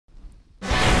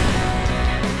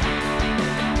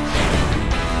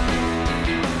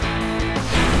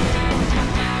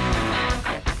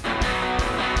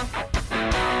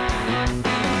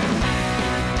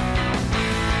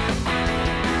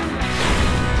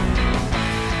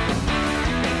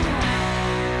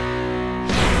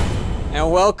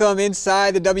And welcome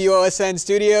inside the WOSN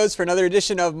studios for another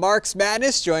edition of Mark's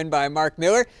Madness, joined by Mark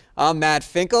Miller. I'm Matt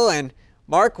Finkel, and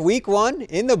Mark, week one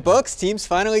in the books. Teams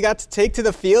finally got to take to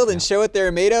the field and show what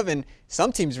they're made of, and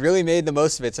some teams really made the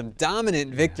most of it. Some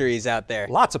dominant victories out there.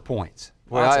 Lots of points.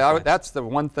 Well, that's the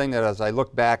one thing that as I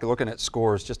look back, looking at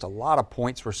scores, just a lot of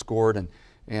points were scored, and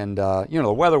you know,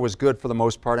 the weather was good for the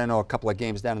most part. I know a couple of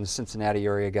games down in the Cincinnati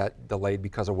area got delayed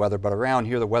because of weather, but around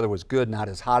here the weather was good, not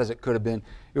as hot as it could have been.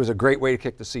 It was a great way to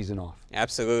kick the season off.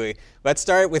 Absolutely. Let's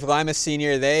start with Lima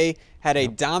Senior. They had a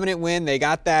dominant win. They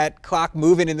got that clock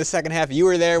moving in the second half. You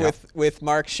were there with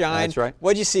Mark Shine. That's right.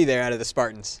 What did you see there out of the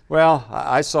Spartans? Well,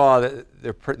 I saw that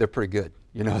they're pretty good.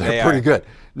 You know, they're pretty good.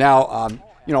 Now,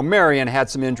 you know, Marion had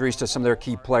some injuries to some of their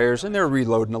key players, and they're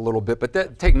reloading a little bit, but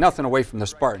that take nothing away from the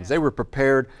Spartans. They were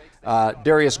prepared.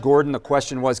 Darius Gordon, the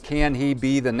question was, can he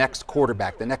be the next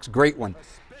quarterback, the next great one?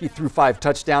 He threw 5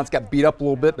 touchdowns, got beat up a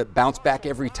little bit, but bounced back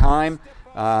every time.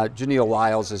 Janelle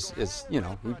Lyles is you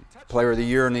know, player of the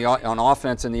year on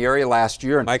offense in the area last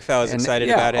year. Mike Fell was excited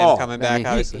about him coming back.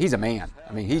 I mean, he's a man.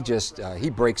 I mean, he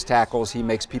breaks tackles. He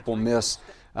makes people miss.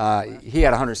 He had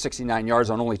 169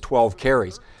 yards on only 12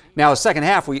 carries. Now, the second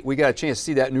half, we got a chance to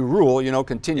see that new rule, you know,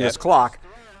 continuous clock,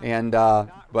 and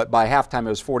but by halftime it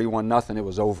was 41-0. It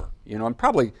was over, you know, and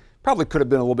probably could have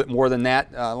been a little bit more than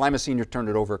that. Lima Senior turned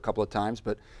it over a couple of times,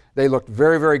 but they looked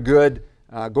very, very good.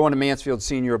 Going to Mansfield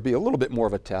Senior will be a little bit more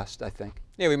of a test, I think.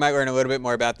 Yeah, we might learn a little bit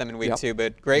more about them in week 2,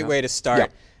 but great way to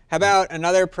start. How about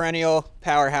another perennial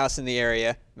powerhouse in the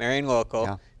area, Marion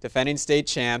Local, defending state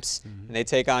champs, and they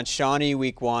take on Shawnee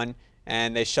week 1.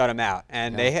 And they shut them out.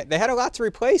 And they had a lot to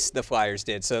replace, the Flyers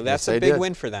did, so that's a big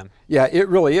win for them. Yeah, it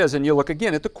really is. And you look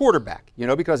again at the quarterback, you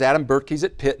know, because Adam Burke's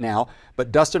at Pitt now,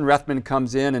 but Dustin Rethman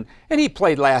comes in, and he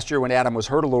played last year when Adam was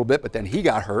hurt a little bit, but then he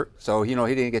got hurt, so, you know,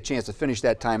 he didn't get a chance to finish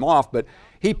that time off, but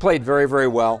he played very, very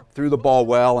well, threw the ball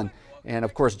well, and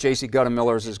of course, J.C.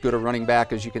 Guttemiller is as good a running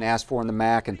back as you can ask for in the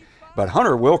MAC. But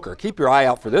Hunter Wilker, keep your eye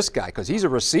out for this guy, because he's a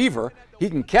receiver, he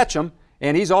can catch them,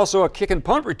 and he's also a kick and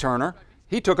punt returner.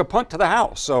 He took a punt to the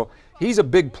house, so he's a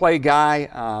big play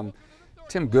guy.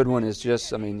 Tim Goodwin is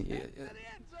just, I mean,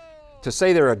 to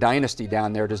say they're a dynasty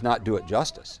down there does not do it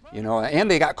justice, you know.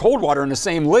 And they got Coldwater in the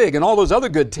same league and all those other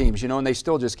good teams, you know, and they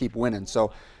still just keep winning.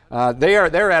 So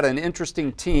they're at an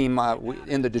interesting team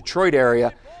in the Detroit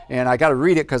area, and I got to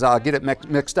read it because I'll get it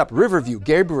mixed up. Riverview,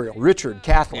 Gabriel, Richard,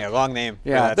 Catholic. Yeah, long name.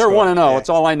 Yeah, they're 1-0. That's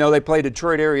all I know. They play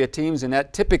Detroit area teams, and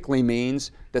that typically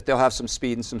means that they'll have some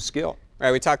speed and some skill.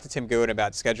 Right, we talked to Tim Goodwin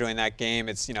about scheduling that game.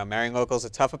 It's, you know, Marion Local's a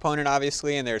tough opponent,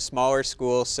 obviously, and they're a smaller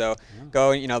school. So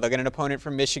you know, they'll get an opponent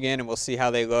from Michigan, and we'll see how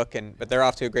they look. But they're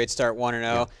off to a great start,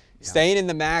 1-0. Staying in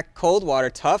the MAC, Coldwater,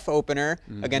 tough opener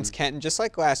against Kenton, just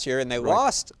like last year, and they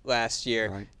lost last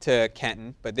year to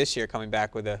Kenton, but this year coming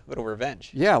back with a little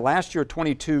revenge. Yeah, last year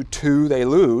 22-2 they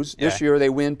lose. This year they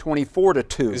win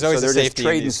 24-2. So they're just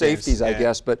trading safeties, I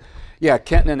guess. But yeah,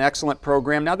 Kenton, an excellent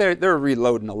program. Now they're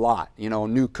reloading a lot. You know,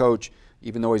 new coach,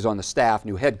 even though he's on the staff,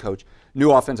 new head coach, new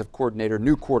offensive coordinator,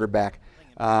 new quarterback,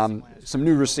 some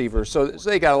new receivers. So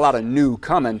they got a lot of new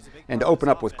coming, and to open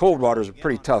up with Coldwater is a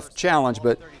pretty tough challenge.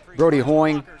 But Brody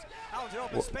Hoying,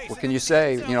 what can you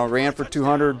say? You know, ran for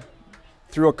 200,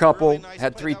 threw a couple,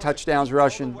 had 3 touchdowns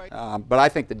rushing. But I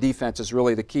think the defense is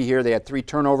really the key here. They had 3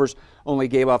 turnovers, only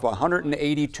gave up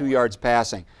 182 yards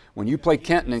passing. When you play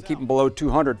Kenton and keep them below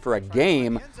 200 for a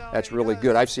game, that's really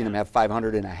good. I've seen them have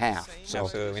 500 and a half. So,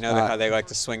 absolutely. We know how they like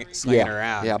to sling it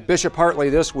around. Yeah, Bishop Hartley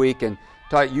this week, and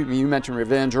you mentioned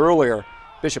revenge earlier.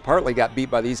 Bishop Hartley got beat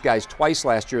by these guys twice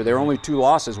last year. Their only 2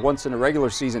 losses, once in the regular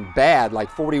season bad, like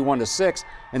 41-6,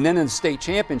 and then in the state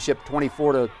championship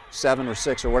 24-7 or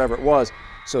 6 or whatever it was.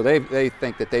 So they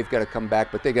think that they've got to come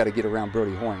back, but they got to get around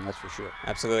Brody Hoying, that's for sure.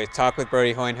 Absolutely. Talk with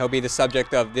Brody Hoying. He'll be the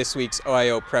subject of this week's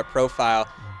OIO Prep Profile.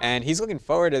 And he's looking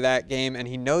forward to that game, and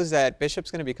he knows that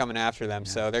Bishop's going to be coming after them,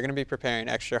 so they're going to be preparing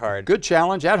extra hard. Good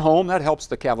challenge at home. That helps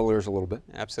the Cavaliers a little bit.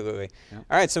 Absolutely. All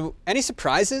right, so any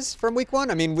surprises from week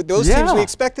 1? I mean, with those teams, we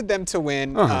expected them to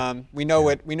win. We know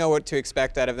what to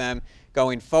expect out of them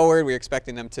going forward. We're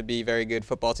expecting them to be very good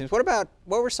football teams. What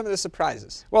were some of the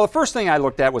surprises? Well, the first thing I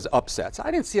looked at was upsets. I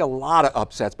didn't see a lot of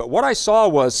upsets, but what I saw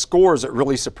was scores that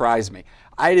really surprised me.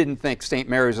 I didn't think St.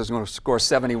 Mary's was going to score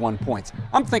 71 points.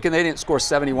 I'm thinking they didn't score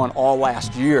 71 all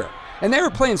last year. And they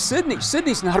were playing Sydney.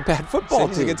 Sydney's not a bad football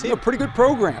team. A good team. A pretty good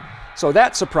program. So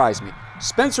that surprised me.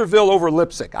 Spencerville over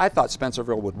Leipzig. I thought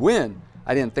Spencerville would win.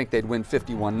 I didn't think they'd win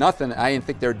 51-0. I didn't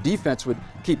think their defense would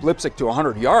keep Leipzig to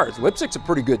 100 yards. Leipzig's a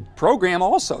pretty good program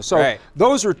also. So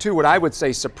those are 2 what I would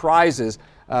say surprises.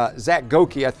 Zach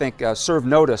Goki, I think, served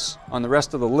notice on the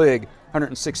rest of the league.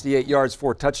 168 yards,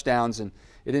 4 touchdowns, and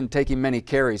it didn't take him many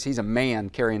carries. He's a man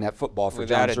carrying that football for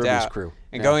Without John a Zerbe's doubt. crew.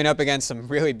 And going up against some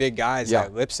really big guys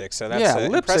like Lipsick, so that's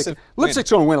impressive.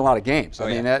 Lipsick's going to win a lot of games. Oh,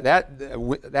 I mean,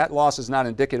 that loss is not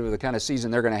indicative of the kind of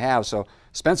season they're going to have. So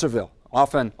Spencerville,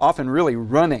 often really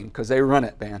running because they run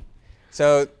it, man.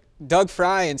 So Doug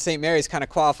Fry and St. Mary's kind of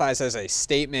qualifies as a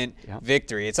statement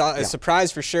victory. It's a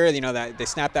surprise for sure, that they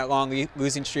snapped that long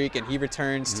losing streak, and he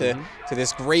returns to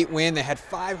this great win. They had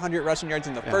 500 rushing yards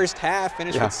in the first half,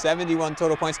 finished with 71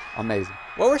 total points. Amazing.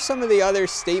 What were some of the other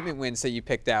statement wins that you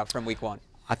picked out from week 1?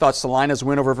 I thought Salina's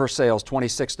win over Versailles,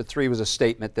 26-3, was a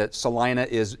statement that Salina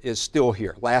is still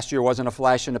here. Last year wasn't a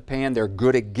flash in the pan. They're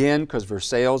good again because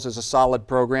Versailles is a solid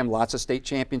program. Lots of state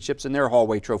championships in their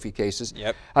hallway trophy cases.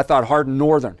 Yep. I thought Hardin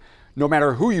Northern, no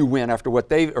matter who you win after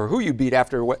who you beat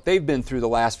after what they've been through the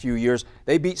last few years,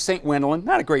 they beat St. Wendolin,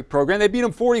 not a great program. They beat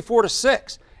them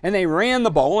 44-6. And they ran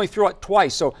the ball, only threw it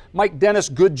twice. So, Mike Dennis,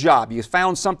 good job. You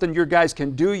found something your guys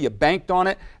can do. You banked on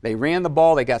it. They ran the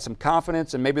ball. They got some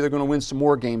confidence, and maybe they're going to win some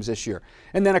more games this year.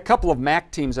 And then a couple of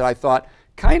MAC teams that I thought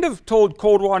kind of told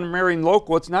Coldwater and Marion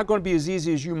Local it's not going to be as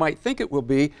easy as you might think it will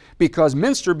be, because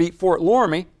Minster beat Fort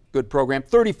Loramie, good program,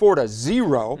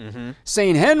 34-0.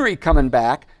 St. Henry coming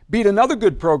back, beat another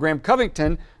good program,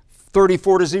 Covington,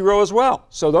 34-0 as well.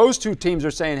 So those two teams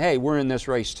are saying, hey, we're in this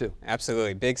race too.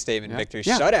 Absolutely. Big statement victory,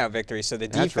 shutout victory. So the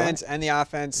defense and the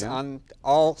offense flying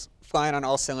on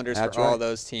all cylinders for all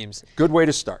those teams. Good way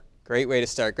to start. Great way to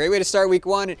start. Great way to start week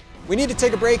 1. We need to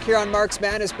take a break here on Marks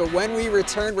Madness, but when we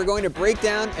return, we're going to break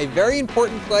down a very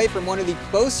important play from one of the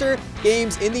closer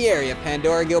games in the area,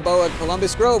 Pandora Gilboa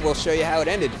Columbus Grove. We'll show you how it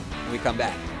ended when we come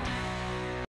back.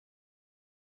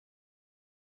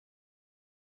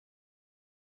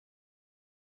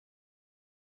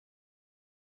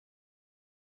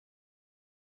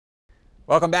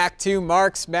 Welcome back to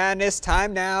Marks Madness.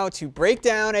 Time now to break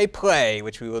down a play,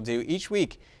 which we will do each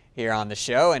week here on the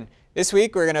show. And this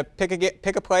week we're going to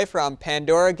pick a play from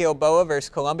Pandora Gilboa versus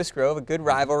Columbus Grove, a good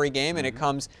rivalry game, and it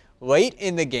comes late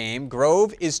in the game.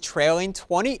 Grove is trailing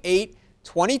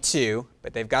 28-22,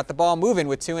 but they've got the ball moving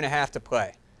with 2.5 to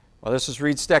play. Well, this is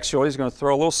Reed Steckschulte. He's going to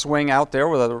throw a little swing out there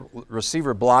with a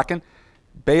receiver blocking.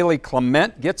 Bailey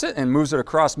Clement gets it and moves it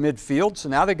across midfield. So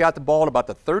now they got the ball at about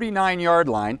the 39-yard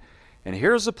line. And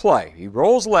here's the play. He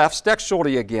rolls left,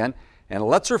 Steckschulte again, and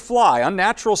lets her fly,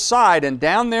 unnatural side, and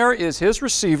down there is his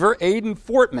receiver, Aiden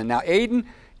Fortman. Now, Aiden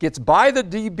gets by the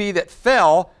DB that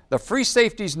fell, the free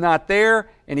safety's not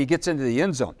there, and he gets into the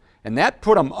end zone. And that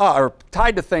put him up, or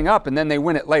tied the thing up, and then they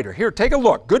win it later. Here, take a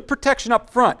look. Good protection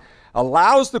up front.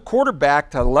 Allows the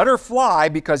quarterback to let her fly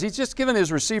because he's just giving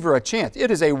his receiver a chance. It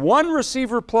is a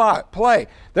one-receiver play.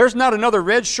 There's not another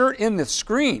red shirt in the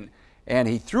screen. And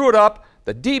he threw it up.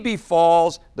 The DB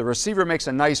falls, the receiver makes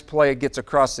a nice play, gets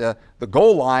across the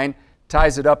goal line,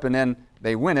 ties it up, and then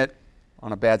they win it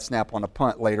on a bad snap on a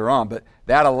punt later on. But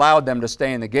that allowed them to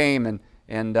stay in the game,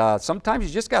 and sometimes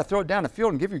you just got to throw it down the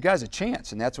field and give your guys a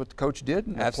chance, and that's what the coach did,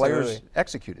 and the players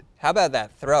executed. How about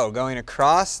that throw going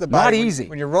across the body? Not easy.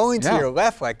 When you're rolling to your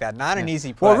left like that, not an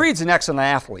easy play. Well, Reed's an excellent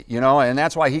athlete, and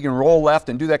that's why he can roll left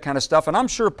and do that kind of stuff. And I'm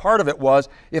sure part of it was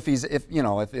if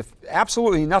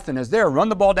absolutely nothing is there, run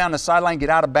the ball down the sideline,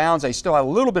 get out of bounds. They still had a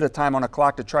little bit of time on the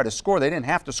clock to try to score. They didn't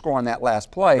have to score on that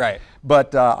last play. Right.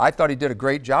 But I thought he did a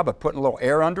great job of putting a little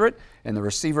air under it, and the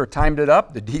receiver timed it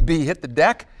up. The DB hit the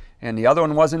deck, and the other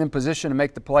one wasn't in position to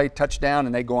make the play, touchdown,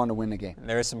 and they go on to win the game.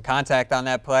 There was some contact on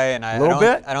that play, and I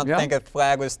don't think a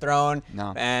flag was thrown.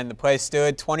 No. And the play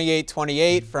stood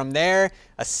 28-28. From there,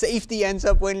 a safety ends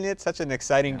up winning it. Such an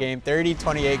exciting game.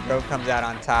 30-28, Grove comes out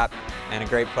on top, and a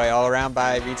great play all around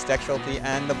by Reed Steckschulte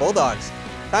and the Bulldogs.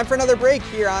 Time for another break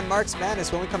here on Marks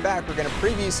Madness. When we come back, we're going to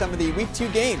preview some of the Week 2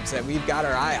 games that we've got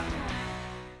our eye on.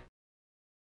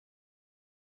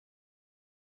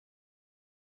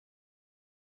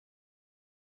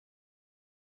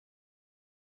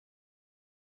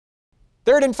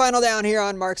 Third and final down here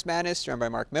on Marks Madness, joined by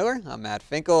Mark Miller. I'm Matt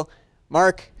Finkel.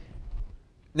 Mark,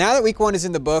 now that Week 1 is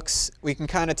in the books, we can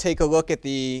kind of take a look at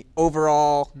the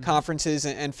overall conferences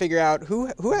and figure out who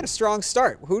had a strong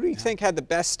start. Who do you think had the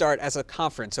best start as a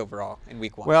conference overall in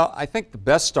Week 1? Well, I think the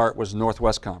best start was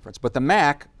Northwest Conference. But the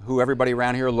MAC, who everybody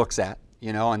around here looks at,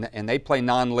 and they play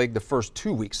non-league the first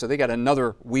 2 weeks, so they got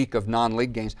another week of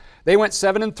non-league games. They went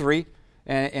 7-3,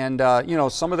 and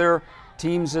some of their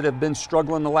teams that have been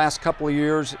struggling the last couple of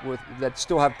years that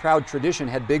still have proud tradition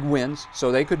had big wins,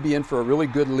 so they could be in for a really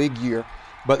good league year.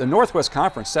 But the Northwest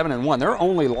Conference, 7-1, their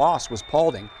only loss was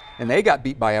Paulding, and they got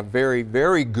beat by a very,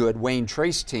 very good Wayne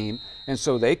Trace team, and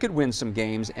so they could win some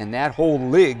games, and that whole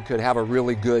league could have a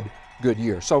really good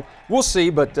year. So we'll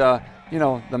see, but you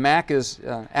know, the MAC is,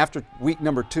 after week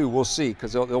number 2, we'll see,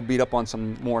 because they'll beat up on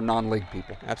some more non-league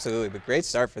people. Absolutely, but great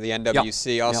start for the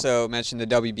NWC. Yep. Also mentioned the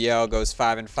WBL goes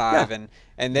 5-5,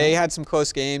 and they had some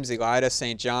close games. Elida,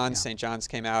 St. John's. St. John's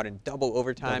came out in double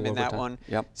overtime in that one.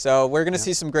 Yep. So we're going to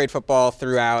see some great football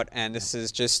throughout, and this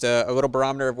is just a little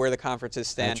barometer of where the conferences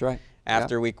stand. That's right.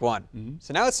 After week 1.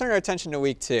 So now let's turn our attention to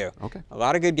week 2. Okay. A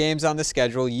lot of good games on the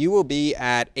schedule. You will be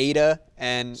at Ada,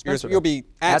 and you'll be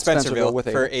at Spencerville with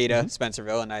for Ada.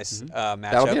 Spencerville, a nice matchup.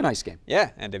 That'll be a nice game. Yeah,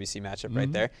 NWC matchup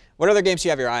right there. What other games do you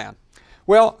have your eye on?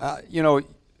 Well, you know,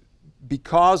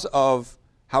 because of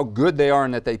how good they are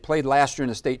and that they played last year in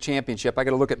the state championship, I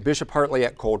got to look at Bishop Hartley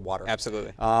at Coldwater.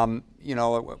 Absolutely. You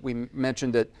know, we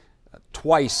mentioned that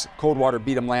twice Coldwater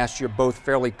beat them last year, both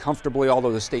fairly comfortably,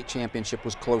 although the state championship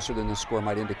was closer than the score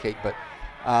might indicate. But,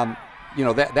 you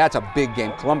know, that's a big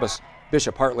game. Columbus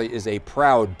Bishop Hartley is a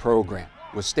proud program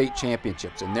with state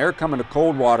championships, and they're coming to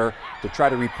Coldwater to try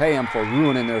to repay them for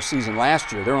ruining their season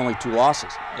last year. They're only 2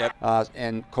 losses. Yep.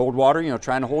 And Coldwater, you know,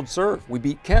 trying to hold serve. We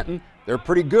beat Kenton. They're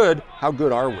pretty good. How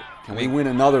good are we? Can we win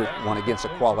another one against a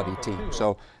quality team?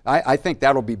 So I think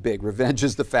that'll be big. Revenge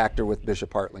is the factor with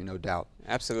Bishop Hartley, no doubt.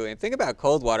 Absolutely. And think about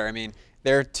Coldwater. I mean,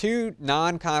 their 2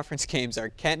 non-conference games are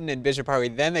Kenton and Bishop Hartley.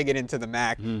 Then they get into the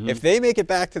MAC. If they make it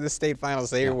back to the state finals,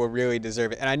 they will really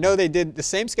deserve it. And I know they did the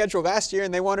same schedule last year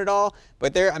and they won it all.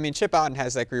 But I mean, Chip Otten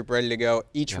has that group ready to go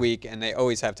each week, and they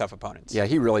always have tough opponents. Yeah,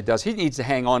 he really does. He needs to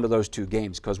hang on to those 2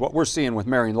 games, because what we're seeing with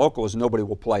Marion Local is nobody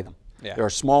will play them. Yeah. They're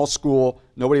a small school.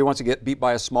 Nobody wants to get beat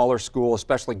by a smaller school,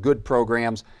 especially good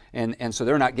programs, and so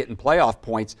they're not getting playoff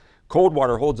points.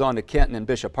 Coldwater holds on to Kenton and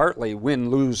Bishop Hartley, win,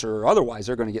 lose, or otherwise,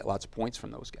 they're going to get lots of points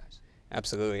from those guys.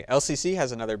 Absolutely. LCC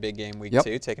has another big game week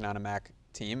 2, taking on a MAC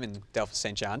team in Delphos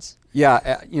St. John's.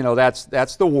 Yeah, you know,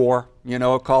 that's the war. You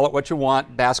know, call it what you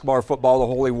want, basketball or football, the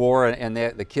holy war, and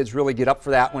the kids really get up for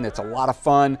that one. It's a lot of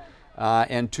fun.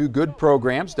 And 2 good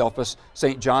programs. Delphos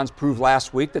St. John's proved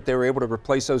last week that they were able to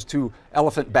replace those 2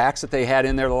 elephant backs that they had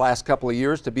in there the last couple of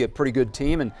years to be a pretty good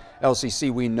team. And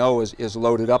LCC, we know, is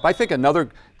loaded up. I think another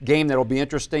game that will be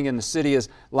interesting in the city is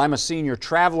Lima Senior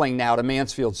traveling now to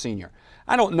Mansfield Senior.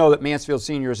 I don't know that Mansfield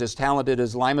Senior is as talented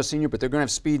as Lima Senior, but they're going to have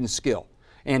speed and skill.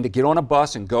 And to get on a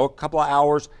bus and go a couple of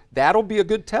hours, that'll be a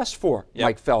good test for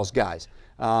Mike Fell's guys.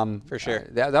 For sure.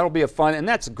 That'll be a fun, and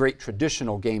that's a great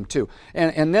traditional game too.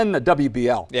 And then the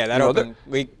WBL. Yeah, that open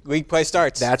league play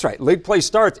starts. That's right. League play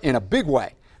starts in a big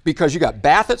way, because you got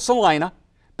Bath at Salina.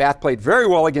 Bath played very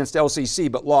well against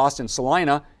LCC but lost, and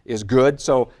Salina is good.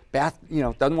 So Bath, you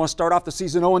know, doesn't want to start off the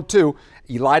season 0-2.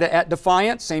 Elida at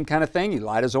Defiance, same kind of thing.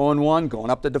 Elida's 0-1, going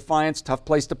up to Defiance, tough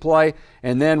place to play.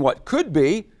 And then what could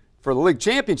be for the league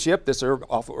championship, this is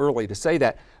awful early to say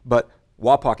that, but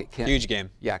Wapak at Kenton. Huge game.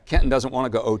 Yeah, Kenton doesn't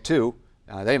want to go 0-2.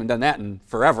 They haven't done that in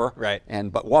forever. Right.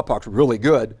 But Wapak's really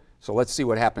good, so let's see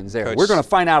what happens there. Coach, we're going to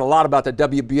find out a lot about the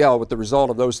WBL with the result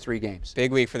of those 3 games.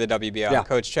 Big week for the WBL. Yeah.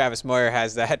 Coach Travis Moyer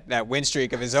has that win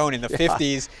streak of his own in the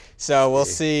 50s, so we'll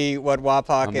see what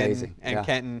Wapak and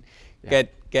Kenton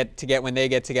get when they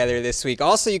get together this week.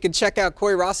 Also, you can check out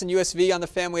Corey Ross and USV on the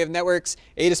Family of Networks.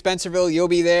 Ada Spencerville, you'll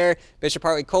be there. Bishop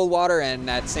Hartley Coldwater, and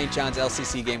that St. John's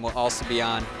LCC game will also be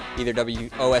on either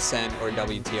WOSN or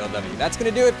WTLW. That's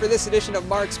going to do it for this edition of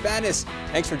Mark's Madness.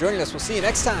 Thanks for joining us. We'll see you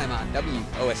next time on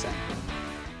WOSN.